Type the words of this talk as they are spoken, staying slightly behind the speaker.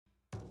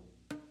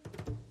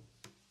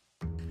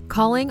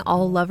Calling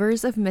all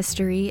lovers of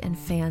mystery and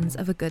fans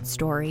of a good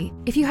story.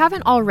 If you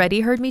haven't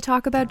already heard me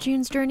talk about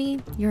June's Journey,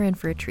 you're in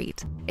for a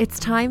treat. It's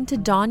time to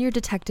don your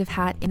detective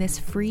hat in this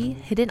free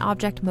hidden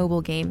object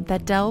mobile game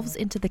that delves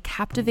into the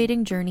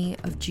captivating journey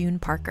of June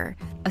Parker,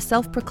 a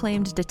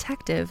self-proclaimed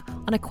detective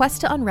on a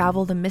quest to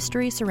unravel the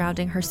mystery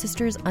surrounding her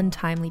sister's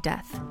untimely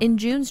death. In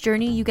June's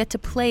Journey, you get to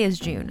play as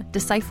June,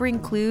 deciphering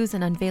clues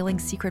and unveiling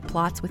secret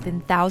plots within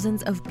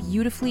thousands of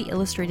beautifully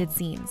illustrated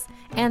scenes.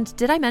 And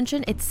did I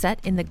mention it's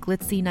set in the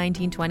glitzy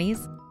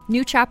 1920s?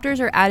 New chapters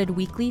are added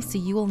weekly, so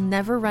you will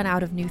never run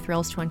out of new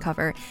thrills to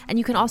uncover, and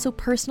you can also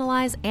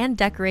personalize and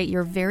decorate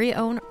your very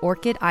own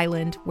Orchid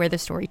Island where the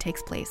story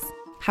takes place.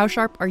 How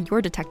sharp are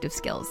your detective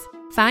skills?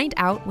 Find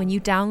out when you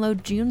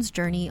download June's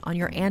Journey on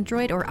your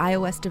Android or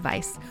iOS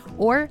device,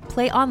 or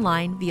play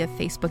online via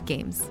Facebook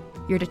Games.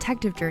 Your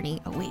detective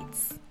journey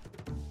awaits.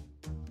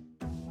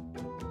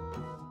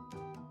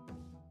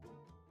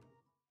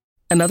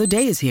 Another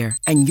day is here,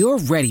 and you're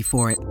ready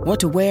for it.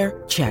 What to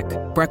wear? Check.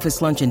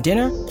 Breakfast, lunch, and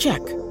dinner? Check.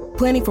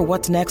 Planning for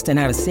what's next and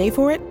how to save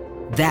for it?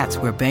 That's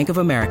where Bank of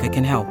America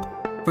can help.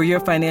 For your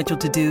financial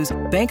to-dos,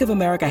 Bank of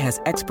America has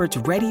experts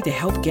ready to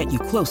help get you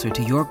closer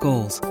to your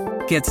goals.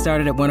 Get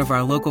started at one of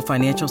our local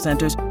financial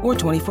centers or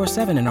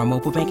 24/7 in our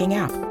mobile banking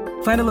app.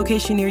 Find a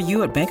location near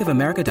you at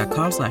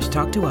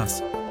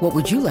bankofamerica.com/talktous. What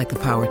would you like the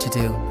power to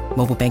do?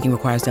 Mobile banking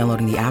requires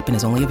downloading the app and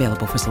is only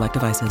available for select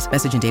devices.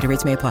 Message and data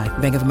rates may apply.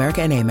 Bank of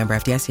America N.A., member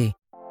FDIC.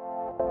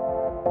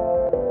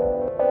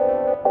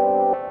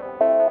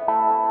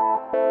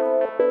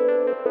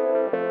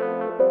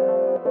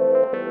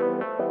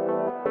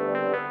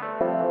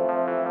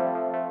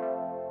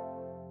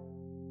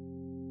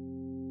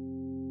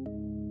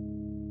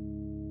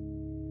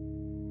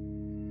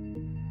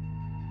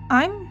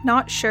 I'm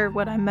not sure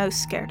what I'm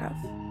most scared of.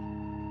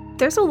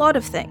 There's a lot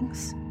of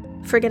things.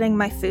 Forgetting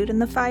my food in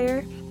the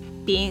fire,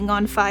 being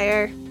on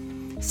fire,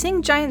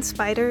 seeing giant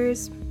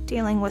spiders,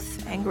 dealing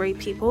with angry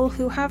people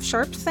who have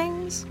sharp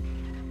things.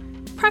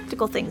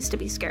 Practical things to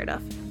be scared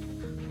of.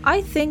 I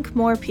think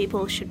more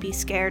people should be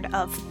scared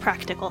of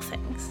practical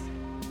things.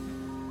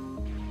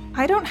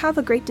 I don't have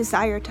a great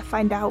desire to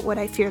find out what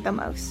I fear the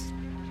most.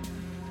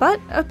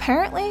 But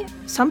apparently,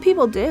 some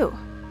people do.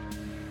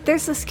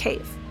 There's this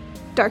cave.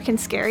 Dark and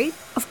scary,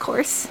 of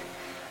course,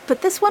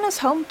 but this one is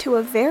home to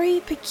a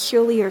very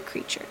peculiar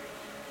creature.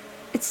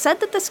 It's said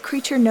that this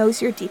creature knows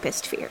your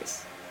deepest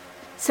fears,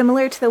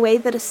 similar to the way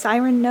that a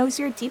siren knows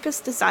your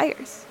deepest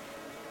desires.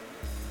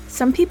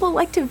 Some people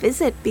like to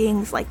visit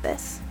beings like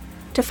this,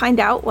 to find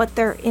out what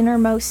their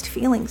innermost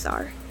feelings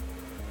are.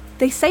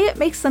 They say it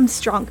makes them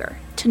stronger,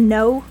 to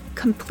know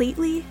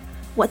completely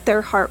what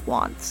their heart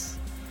wants,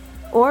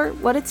 or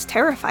what it's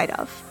terrified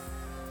of.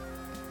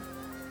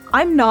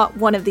 I'm not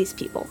one of these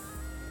people.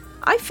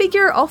 I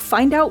figure I'll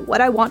find out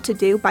what I want to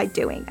do by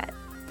doing it.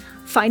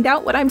 Find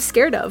out what I'm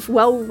scared of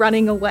while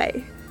running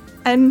away.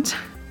 And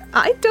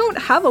I don't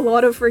have a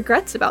lot of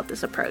regrets about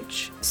this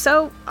approach,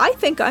 so I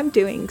think I'm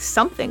doing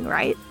something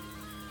right.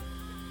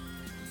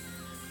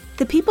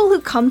 The people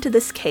who come to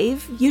this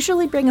cave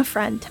usually bring a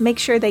friend to make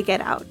sure they get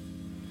out.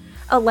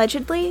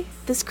 Allegedly,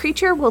 this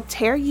creature will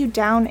tear you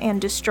down and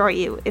destroy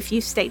you if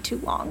you stay too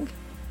long.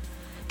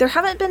 There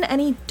haven't been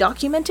any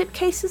documented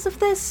cases of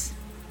this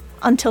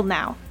until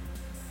now.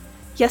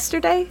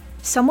 Yesterday,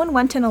 someone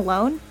went in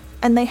alone,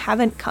 and they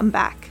haven't come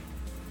back.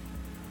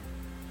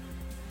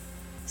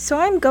 So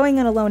I'm going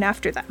in alone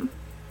after them,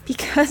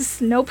 because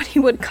nobody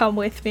would come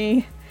with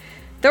me.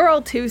 They're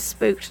all too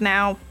spooked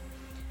now.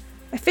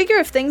 I figure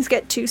if things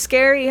get too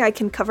scary, I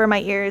can cover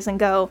my ears and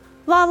go,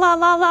 la la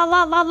la la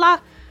la la la,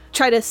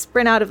 try to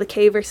sprint out of the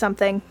cave or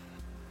something.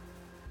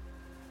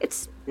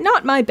 It's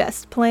not my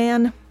best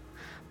plan.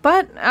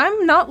 But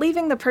I'm not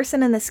leaving the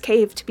person in this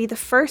cave to be the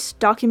first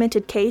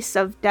documented case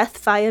of death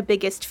via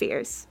biggest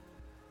fears.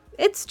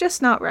 It's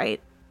just not right.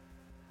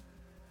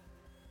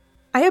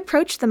 I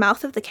approach the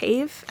mouth of the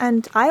cave,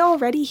 and I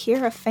already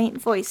hear a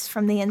faint voice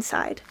from the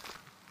inside.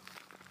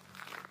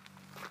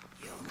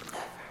 You'll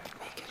never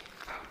make it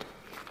out.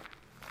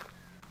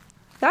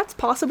 That's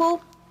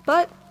possible,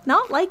 but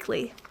not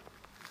likely.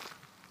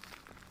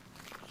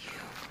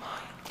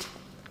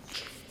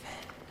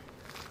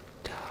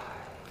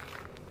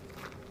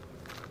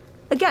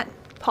 Again,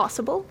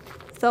 possible,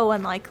 though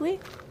unlikely.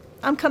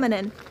 I'm coming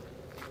in.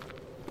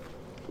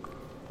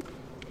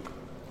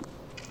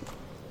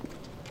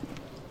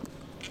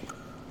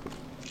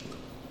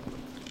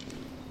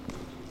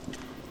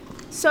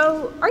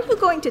 So, are you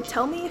going to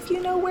tell me if you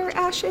know where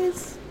Ash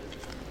is?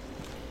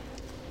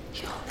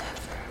 You'll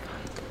never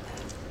find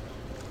them.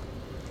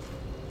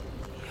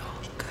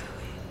 You're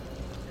going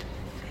to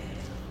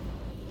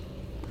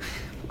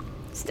fail.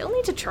 Still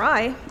need to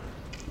try.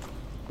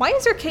 Why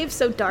is our cave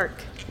so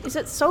dark? Is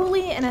it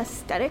solely an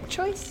aesthetic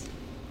choice?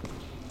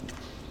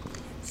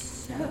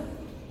 So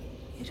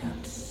you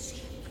don't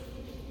see.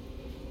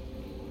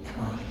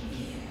 Or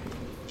hear.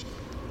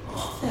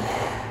 Or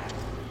there.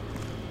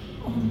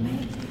 Or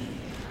maybe.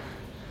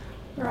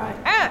 Right.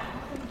 Ah!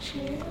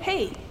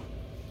 Hey.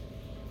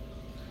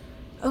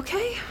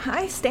 Okay,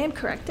 I stand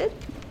corrected.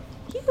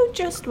 You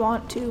just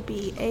want to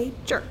be a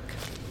jerk.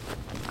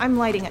 I'm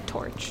lighting a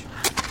torch.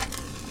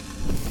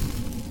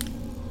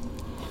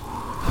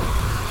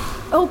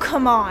 Oh,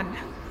 come on.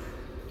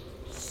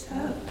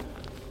 So,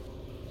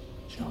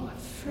 you're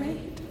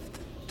afraid of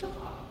the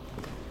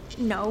dark?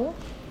 No,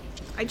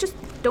 I just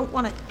don't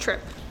want to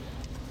trip.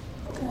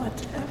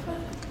 Whatever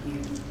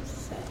you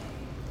say.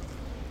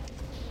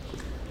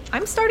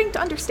 I'm starting to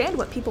understand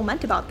what people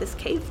meant about this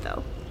cave,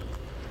 though.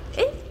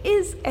 It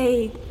is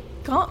a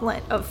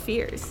gauntlet of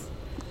fears.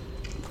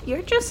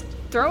 You're just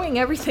throwing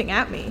everything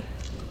at me.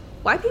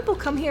 Why people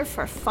come here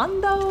for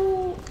fun,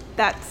 though,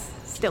 that's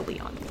still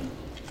beyond me.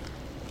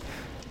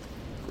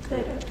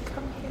 They don't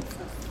come here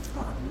for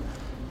fun.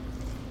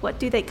 What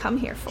do they come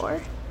here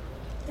for?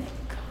 They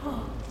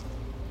come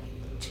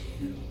to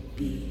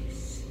be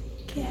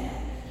scared.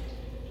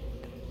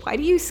 Why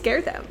do you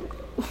scare them?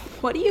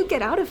 What do you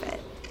get out of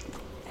it?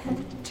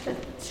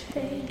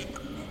 Entertainment.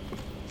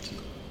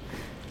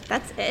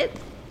 That's it?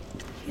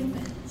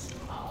 Humans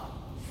are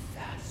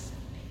fascinating.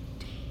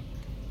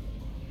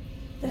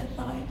 Their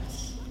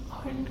lives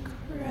are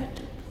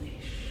incredibly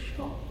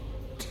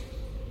short,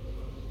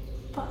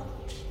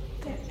 but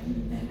their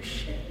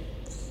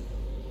emotions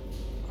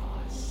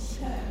are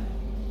so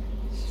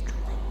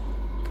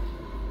strong.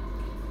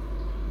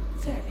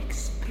 Their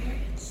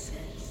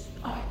experiences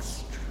are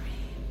extreme,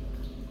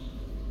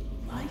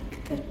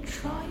 like they're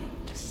trying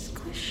to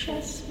squish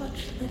as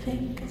much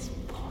living as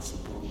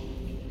possible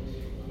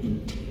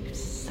into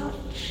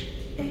such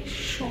a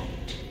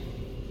short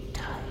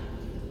time.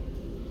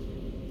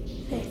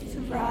 They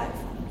thrive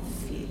on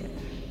fear.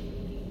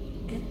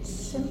 It's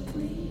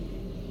simply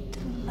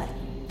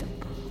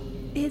delectable.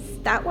 Is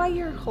that why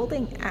you're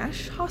holding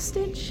Ash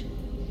hostage?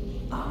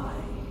 I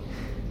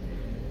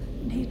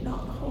need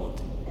not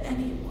hold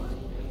anyone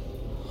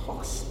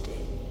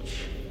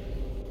hostage.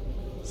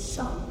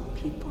 Some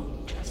people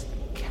just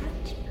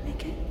can't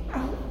make it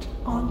out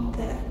on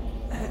their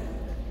own.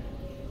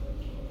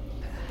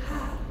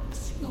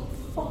 Perhaps you'll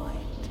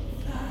find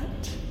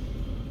that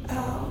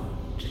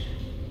out.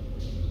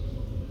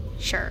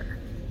 Sure.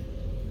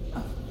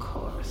 Of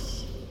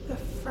course, their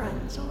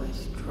friends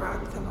always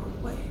drag them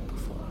away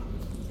before I'm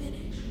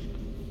finished.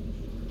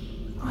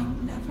 I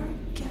never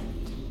get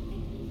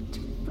to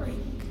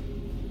break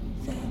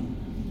them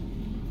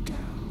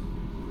down.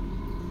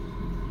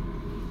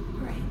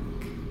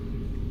 Break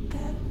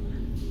them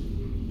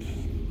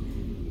in.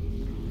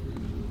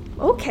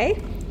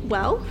 Okay,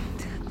 well,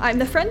 I'm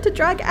the friend to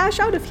drag Ash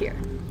out of here.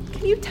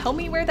 Can you tell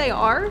me where they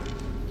are?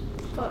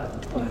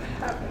 But we're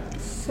having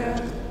so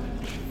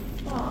much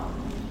fun.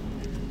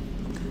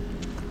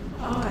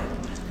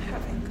 I'm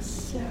having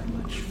so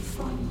much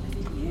fun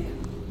with you.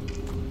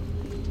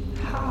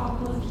 How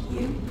will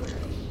you break?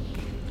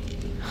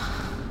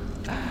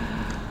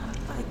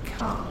 I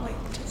can't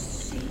wait to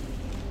see.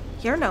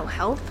 You're no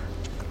help.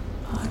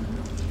 I'm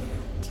not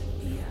here to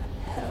be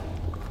a help.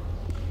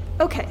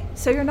 Okay,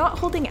 so you're not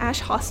holding Ash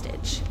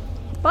hostage.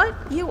 But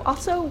you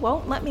also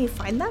won't let me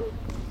find them?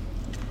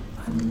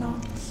 I'm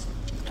not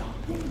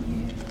stopping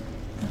you,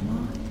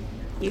 am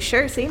I? You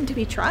sure seem to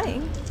be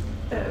trying.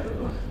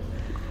 Oh,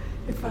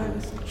 if I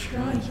was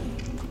trying,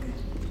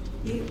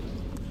 you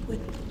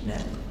would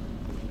know.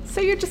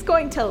 So you're just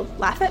going to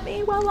laugh at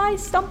me while I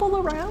stumble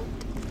around?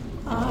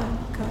 I'm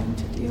going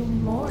to do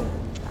more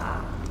than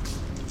that.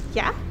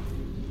 Yeah?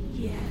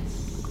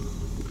 Yes.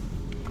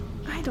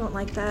 I don't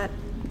like that.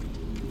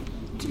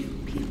 Do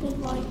people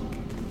like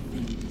the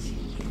things you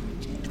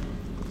do?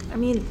 I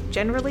mean,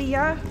 generally,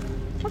 yeah.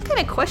 What kind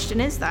of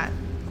question is that?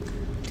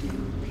 Do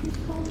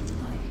people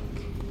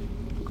like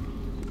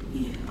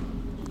you?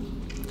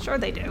 Sure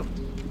they do.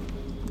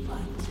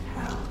 But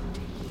how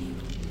do you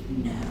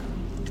know?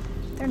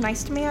 They're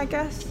nice to me, I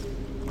guess.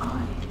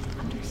 I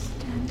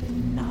understand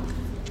enough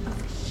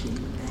of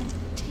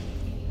humanity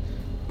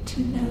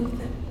to know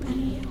that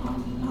many are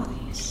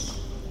nice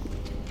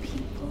to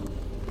people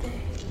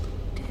they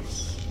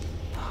despise.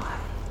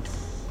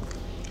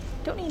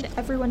 Don't need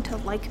everyone to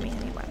like me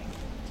anyway.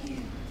 You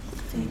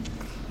think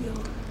you're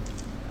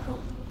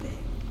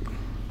hoping,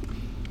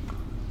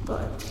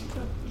 but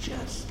you're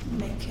just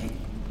making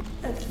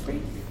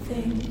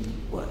everything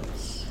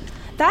worse.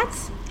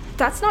 That's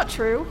not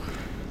true.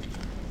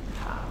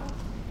 How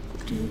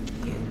do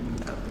you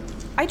know?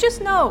 I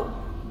just know.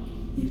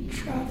 You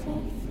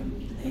travel from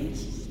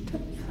place to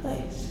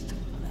place to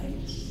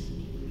place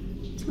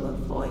to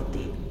avoid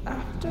the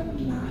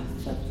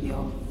aftermath of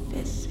your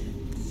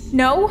visits.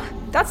 No,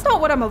 that's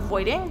not what I'm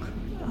avoiding.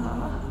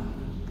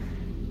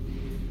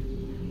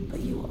 But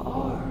you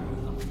are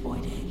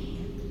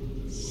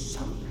avoiding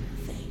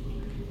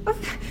something.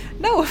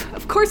 No,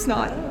 of course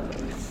not.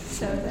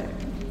 So there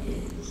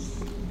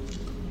is.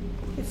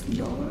 If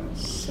you're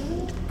so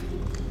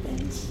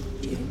convinced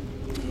you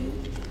do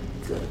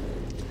good,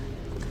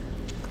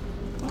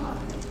 why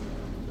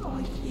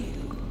are you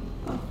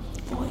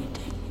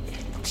avoiding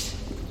it?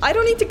 I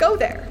don't need to go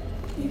there.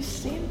 You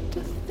seem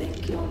to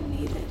think you'll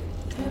need it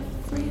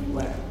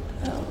everywhere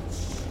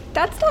else.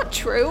 That's not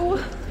true.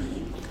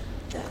 Maybe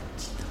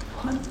that's the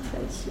one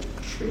place place you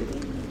truly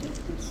needed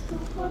is the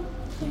one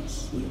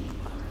place you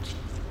want to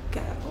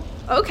go.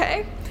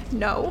 Okay,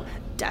 no,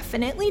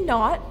 definitely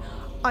not.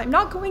 I'm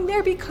not going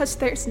there because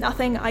there's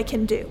nothing I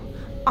can do.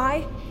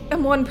 I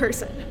am one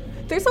person.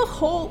 There's a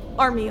whole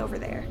army over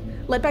there,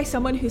 led by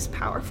someone who's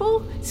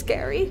powerful,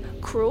 scary,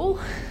 cruel,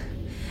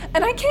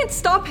 and I can't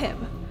stop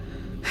him.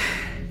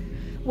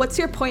 What's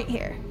your point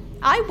here?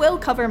 I will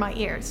cover my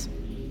ears.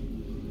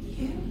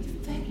 You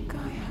think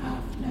I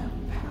have no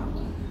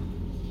power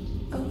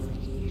over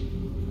you.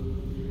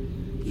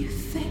 You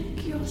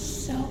think you're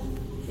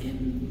self-immune.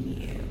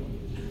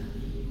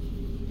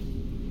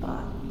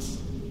 But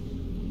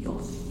your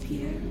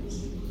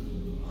fears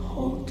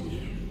hold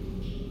you.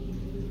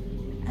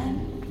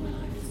 And when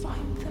I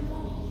find them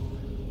all,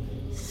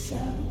 so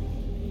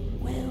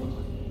will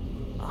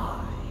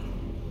I.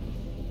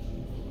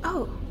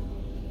 Oh.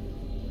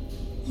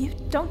 You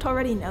don't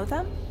already know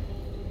them?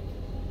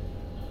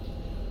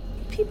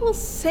 People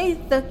say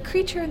the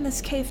creature in this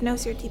cave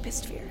knows your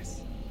deepest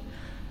fears.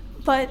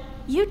 But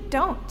you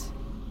don't,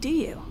 do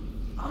you?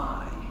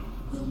 I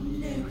will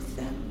know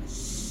them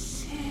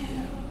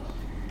soon.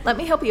 Let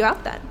me help you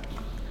out then.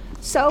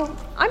 So,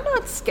 I'm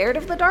not scared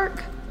of the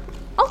dark.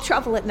 I'll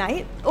travel at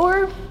night,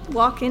 or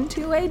walk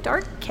into a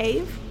dark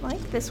cave like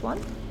this one.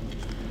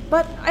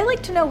 But I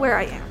like to know where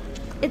I am.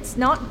 It's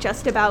not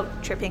just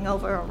about tripping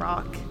over a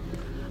rock.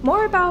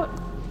 More about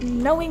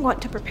knowing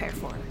what to prepare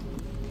for.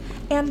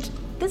 And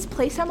this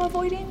place I'm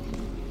avoiding,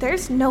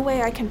 there's no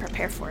way I can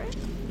prepare for it.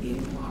 You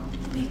are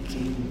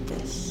making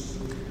this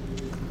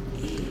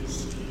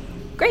easy.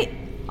 Great,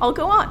 I'll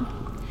go on.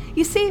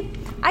 You see,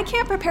 I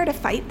can't prepare to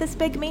fight this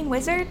big mean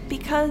wizard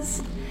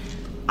because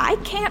I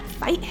can't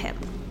fight him.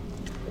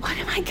 What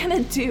am I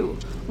gonna do?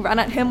 Run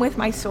at him with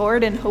my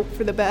sword and hope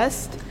for the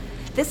best?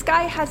 This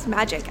guy has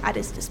magic at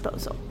his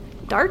disposal.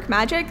 Dark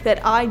magic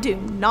that I do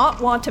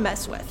not want to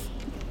mess with.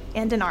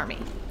 And an army.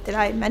 Did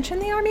I mention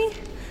the army?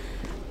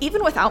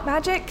 Even without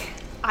magic,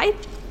 I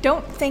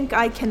don't think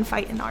I can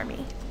fight an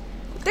army.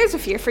 There's a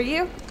fear for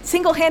you.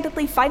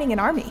 Single-handedly fighting an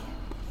army.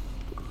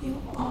 You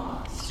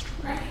are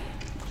strange.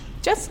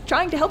 Just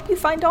trying to help you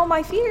find all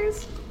my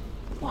fears.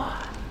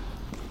 Why?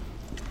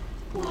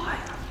 Why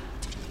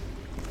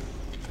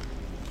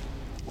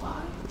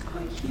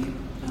are you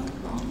no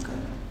longer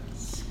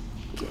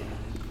scared?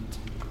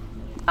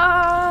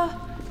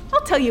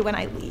 I'll tell you when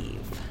I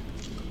leave.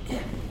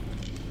 If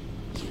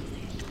you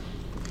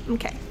leave.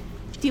 Okay.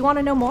 Do you want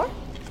to know more?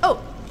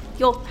 Oh,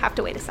 you'll have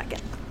to wait a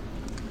second.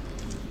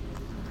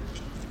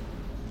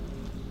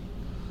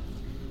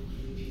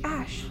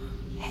 Ash,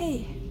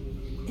 hey.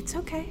 It's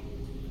okay.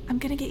 I'm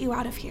gonna get you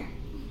out of here.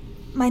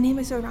 My name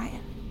is Orion.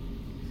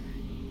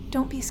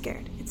 Don't be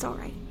scared. It's all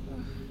right.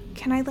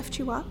 Can I lift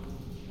you up?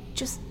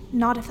 Just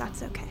nod if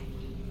that's okay.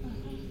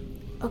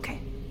 Okay.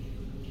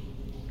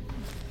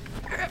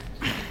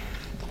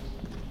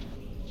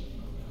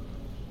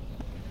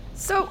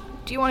 So,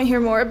 do you want to hear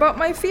more about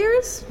my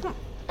fears?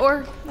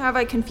 Or have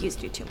I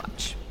confused you too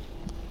much?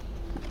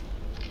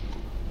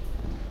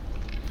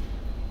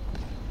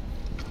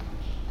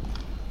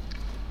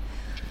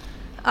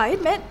 I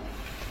admit,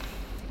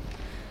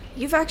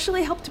 you've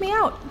actually helped me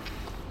out.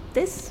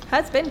 This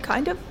has been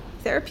kind of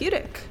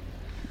therapeutic.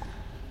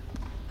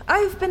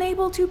 I've been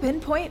able to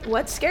pinpoint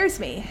what scares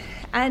me,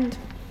 and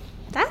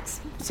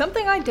that's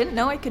something I didn't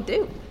know I could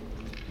do.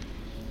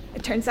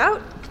 It turns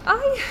out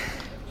I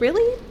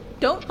really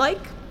don't like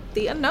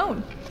the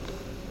unknown.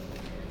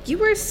 You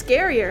were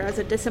scarier as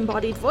a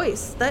disembodied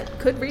voice that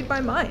could read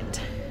my mind.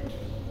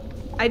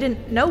 I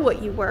didn't know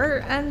what you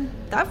were, and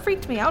that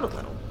freaked me out a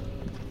little.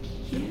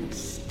 You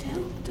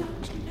still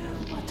don't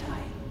know what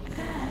I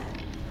am.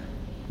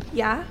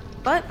 Yeah,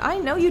 but I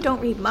know you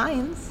don't read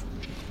minds.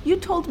 You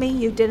told me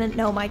you didn't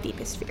know my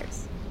deepest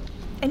fears.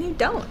 And you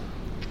don't.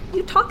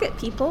 You talk at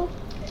people,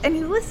 and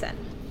you listen.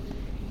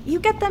 You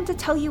get them to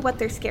tell you what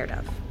they're scared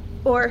of.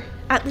 Or,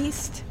 at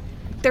least,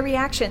 their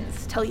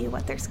reactions tell you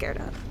what they're scared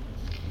of.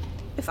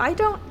 If I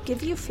don't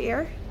give you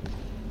fear,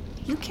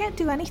 you can't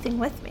do anything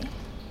with me.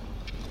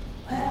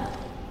 Well,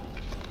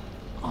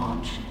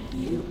 aren't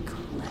you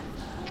clever?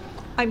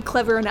 I'm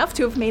clever enough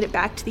to have made it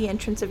back to the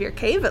entrance of your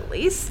cave, at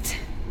least.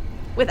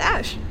 With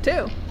Ash,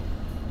 too.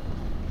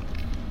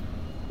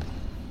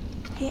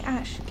 Hey,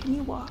 Ash, can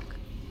you walk?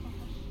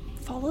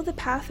 Follow the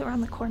path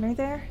around the corner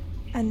there,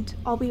 and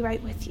I'll be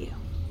right with you.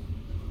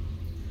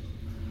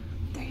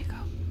 There you go.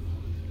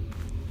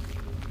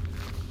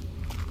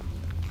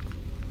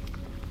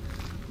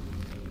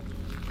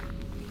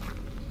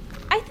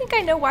 I think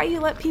I know why you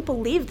let people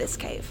leave this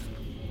cave.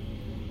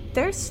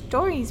 Their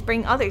stories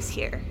bring others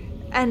here,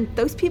 and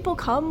those people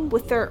come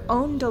with their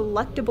own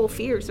delectable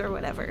fears or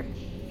whatever.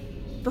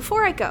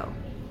 Before I go,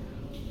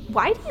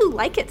 why do you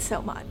like it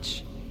so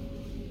much?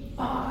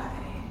 I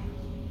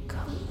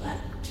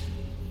collect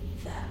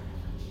them.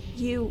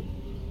 You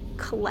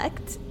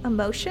collect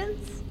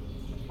emotions?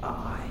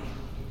 I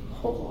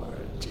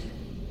hoard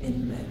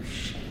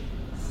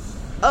emotions.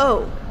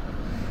 Oh.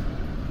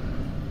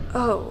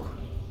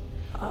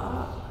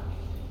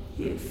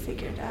 You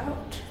figured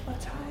out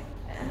what I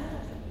am.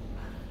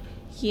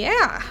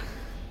 Yeah.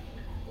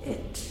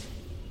 It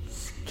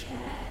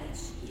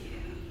scares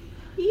you.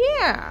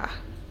 Yeah.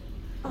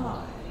 I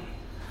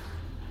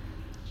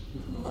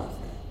love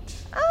it.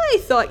 I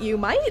thought you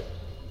might.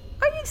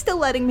 Are you still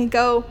letting me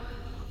go?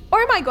 Or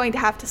am I going to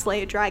have to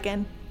slay a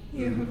dragon?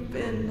 You've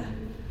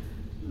been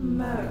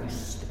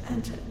most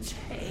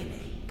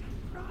entertaining,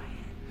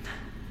 Ryan.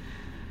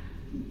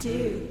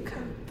 Do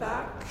come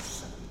back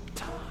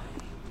sometime.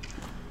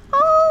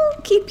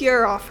 I'll keep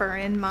your offer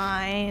in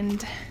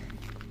mind.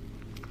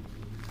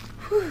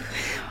 Whew.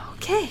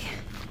 Okay.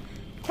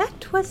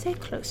 That was a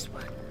close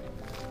one.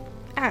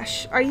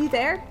 Ash, are you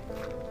there?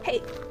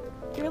 Hey,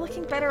 you're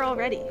looking better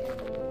already.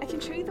 I can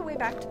show you the way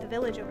back to the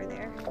village over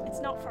there. It's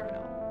not far at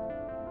all.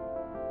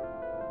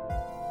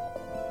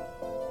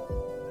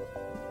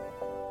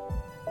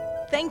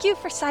 Thank you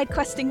for side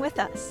questing with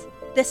us.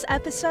 This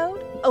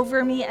episode,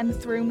 Over Me and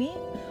Through Me,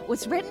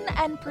 was written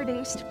and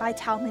produced by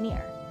Tal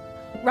Minear.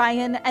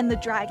 Ryan and the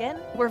Dragon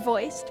were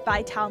voiced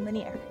by Tal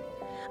Minear.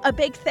 A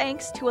big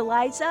thanks to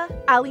Eliza,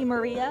 Ali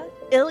Maria,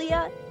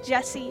 Ilya,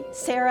 Jesse,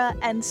 Sarah,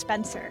 and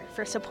Spencer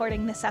for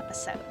supporting this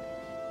episode.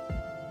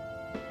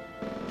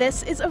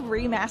 This is a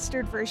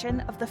remastered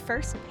version of the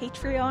first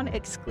Patreon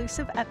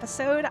exclusive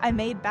episode I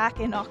made back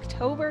in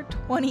October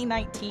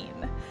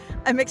 2019.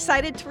 I'm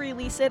excited to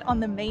release it on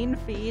the main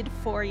feed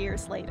 4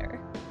 years later.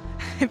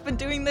 I've been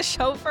doing this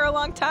show for a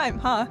long time,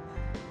 huh?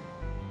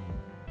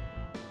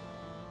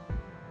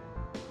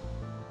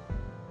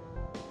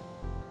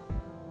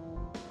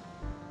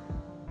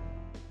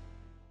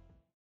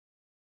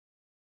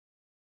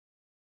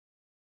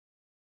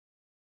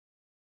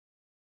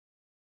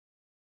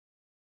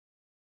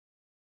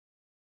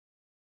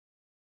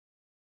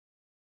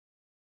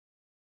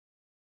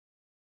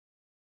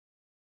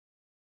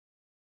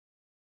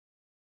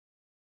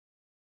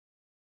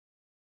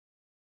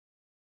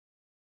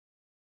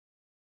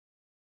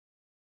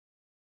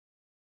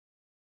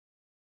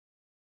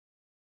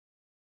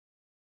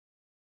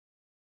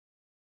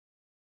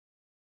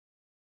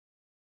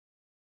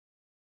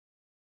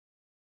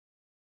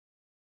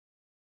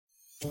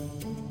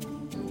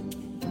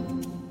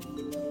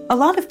 A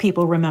lot of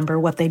people remember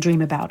what they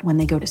dream about when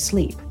they go to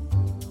sleep.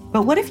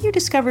 But what if you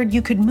discovered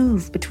you could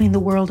move between the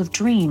world of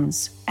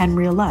dreams and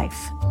real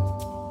life?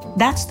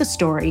 That's the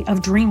story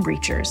of Dream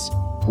Breachers,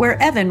 where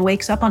Evan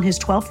wakes up on his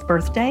 12th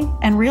birthday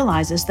and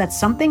realizes that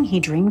something he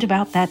dreamed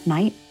about that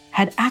night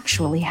had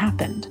actually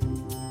happened.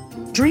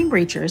 Dream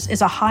Breachers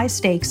is a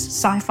high-stakes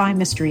sci-fi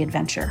mystery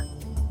adventure.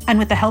 And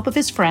with the help of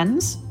his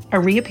friends, a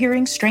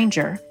reappearing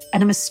stranger,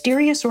 and a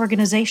mysterious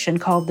organization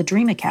called the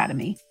Dream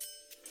Academy,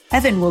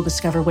 Evan will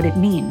discover what it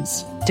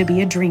means to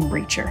be a Dream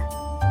Breacher.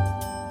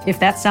 If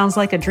that sounds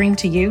like a dream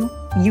to you,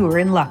 you are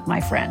in luck, my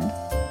friend.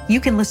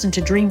 You can listen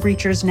to Dream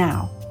Breachers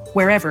now,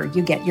 wherever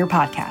you get your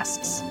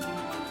podcasts.